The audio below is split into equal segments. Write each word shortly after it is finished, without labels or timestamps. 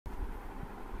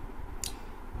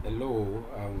Hello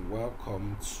and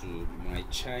welcome to my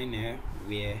channel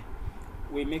where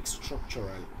we make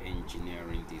structural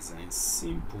engineering design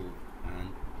simple and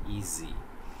easy.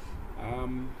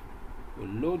 I'm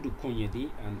Olodu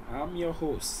Konyede and I'm your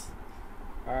host.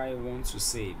 I want to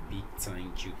say a big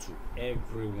thank you to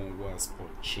everyone who has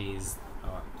purchased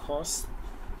our course.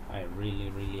 I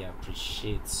really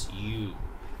appreciate you,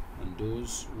 and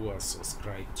those who are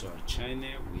subscribed to our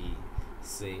channel, we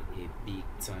say a big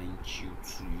thank you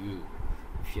to you.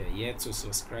 If you are yet to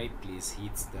subscribe, please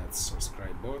hit that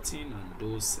subscribe button, and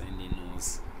those sending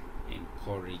us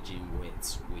encouraging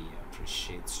words, we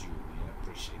appreciate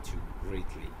you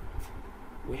greatly.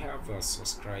 We have a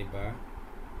subscriber,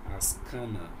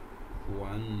 Askana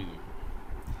Huanu.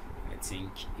 I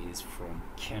think is from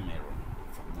Cameroon,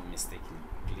 if I'm not mistaken.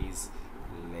 Please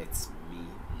let me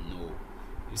know.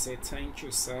 You say thank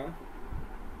you, sir.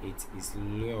 It is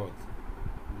lured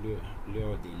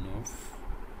enough,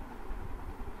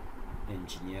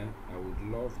 engineer. I would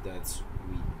love that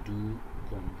we do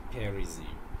comparison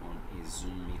on a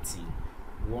Zoom meeting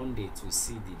one day to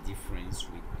see the difference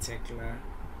with Tekla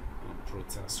and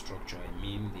protastructure. I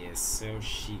mean the Excel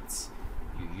sheet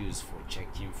you use for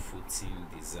checking footing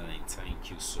design. Thank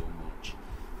you so much.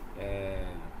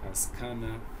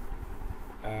 Askana,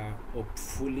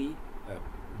 hopefully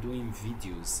doing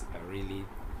videos are really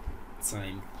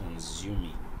time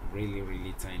consuming,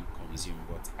 really time consuming,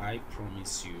 but I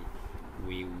promise you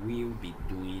we will be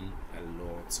doing a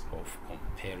lot of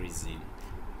comparison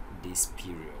this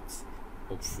period.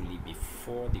 Hopefully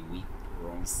before the week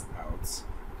runs out,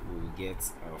 we'll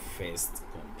get our first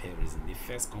comparison. The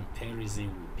first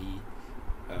comparison will be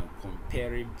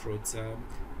comparing Prota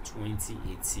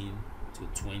 2018 to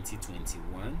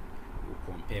 2021.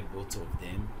 We'll compare both of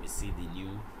them. We see the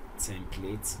new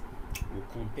template. We'll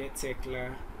compare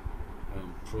Tekla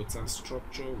and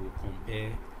protastructure. We'll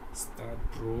compare Start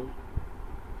Pro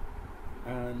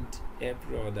and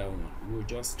every other one. We'll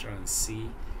just try and see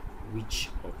which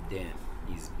of them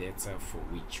is better for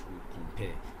which we'll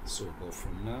compare. So, but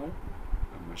for now,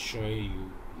 I'm assuring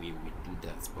you we will do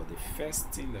that. But the first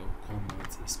thing that will come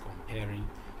out is comparing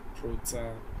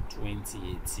Prota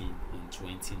 2018 and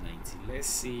 2019. Let's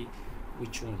see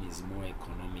which one is more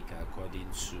economical according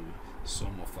to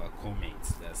some of our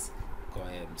comments. That's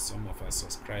some of our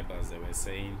subscribers that were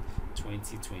saying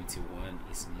 2021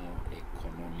 is more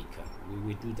economical. We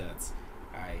will do that.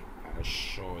 I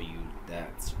assure you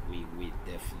that we will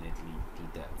definitely do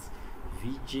that.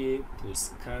 VJ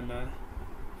Puskana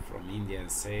from India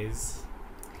says,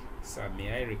 sir,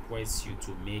 may I request you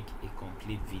to make a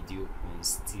complete video on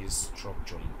steel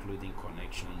structure including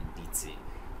connection detail?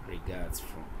 Regards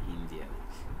from India.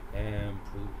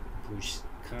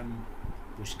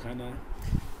 Pushkana,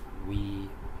 we've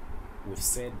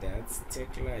said that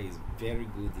Tekla is very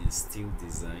good in steel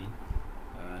design,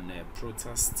 and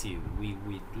Prota steel, we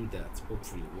will do that.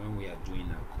 Hopefully when we are doing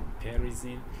a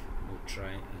comparison, we'll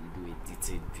try and do a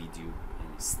detailed video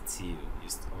on steel. You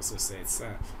also said,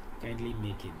 sir, kindly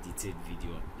make a detailed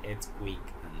video on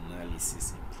earthquake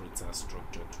analysis in Prota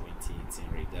structure 2018.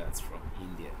 Regards from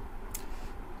India.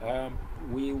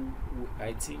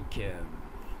 I think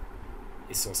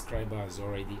a subscriber has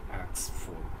already asked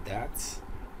for that.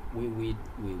 We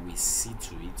will see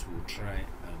to it. We'll try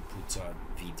and put out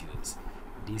videos.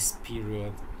 This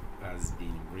period has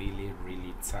been really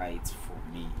tight for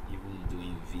me. Even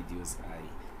doing videos, I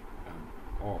am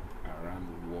up around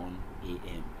 1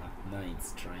 a.m. at night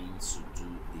trying to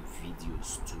do the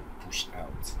videos to push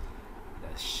out.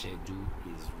 The schedule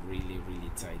is really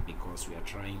tight because we are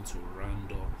trying to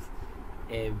round up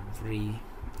every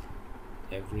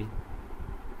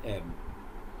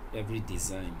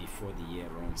design before the year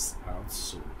runs out.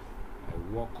 So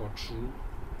I walk all through,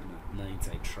 and at night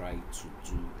I try to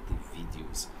do the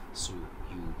videos. So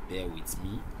you bear with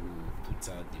me, we'll put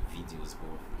out the videos,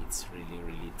 but it's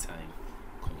really time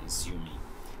consuming.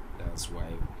 That's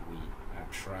why we are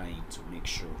trying to make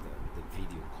sure that the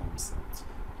video comes out.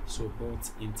 So,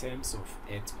 but in terms of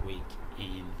earthquake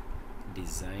in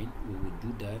design, we will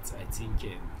do that. I think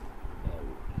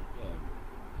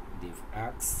they've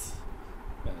asked,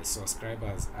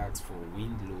 subscribers asked for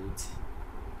wind load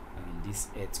and this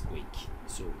earthquake.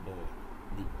 So, but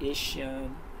the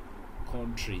Asian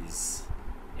countries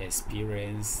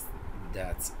experience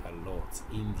that a lot.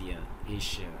 India,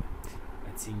 Asia,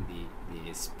 I think they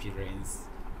experience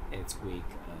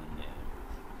earthquake and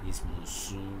these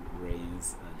monsoon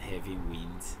rains and heavy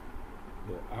winds,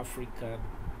 but Africa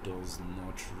does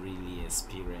not really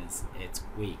experience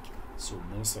earthquake. So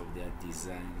most of their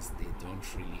designs, they don't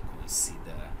really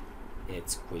consider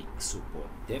earthquake. So but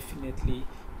definitely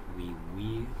we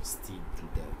will still do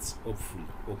that.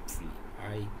 Hopefully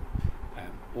I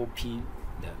am hoping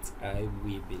that I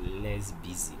will be less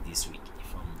busy this week.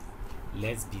 If I'm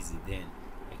less busy, then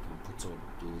I can put up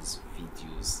those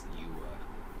videos you are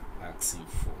asking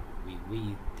for. We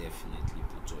will definitely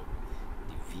put up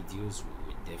the videos. We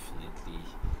will definitely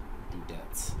do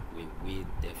that. We will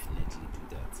definitely do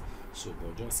that. So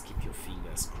but just keep your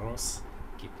fingers crossed,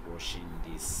 keep watching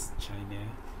this channel.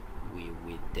 We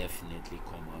will definitely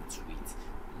come out with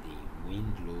the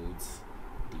wind loads,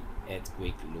 the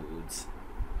earthquake loads,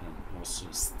 and also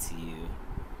steel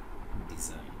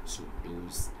design. So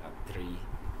those are three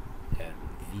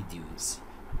videos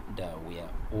that we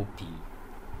are hoping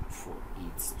for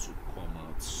it to come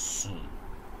out soon,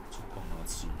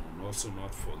 and also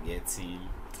not forgetting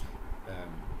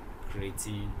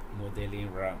creating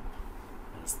modeling ramp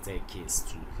and staircase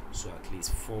too. So at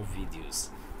least 4 videos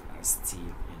are still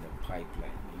in the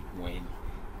pipeline. When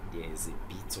there is a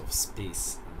bit of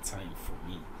space and time for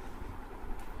me,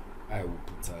 I will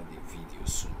put out the video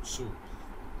soon. So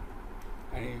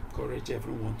I encourage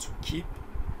everyone to keep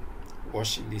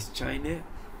watching this channel,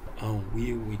 and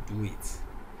we will do it.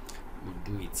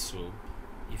 So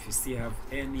if you still have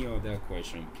any other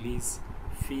question, please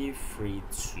feel free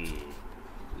to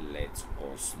let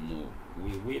us know.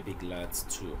 We will be glad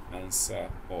to answer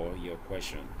all your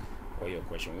question.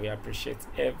 We appreciate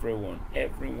everyone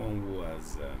who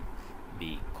has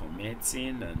been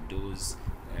commenting, and those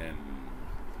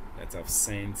that have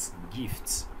sent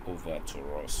gifts over to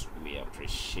us. We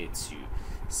appreciate you.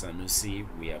 Sanusi,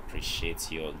 we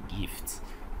appreciate your gift.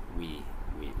 We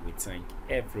thank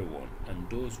everyone, and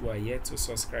those who are yet to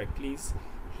subscribe, please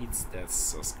hit that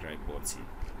subscribe button,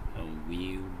 and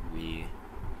you will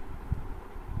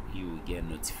get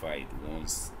notified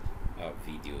once our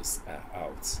videos are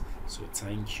out. So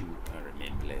thank you and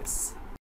remain blessed.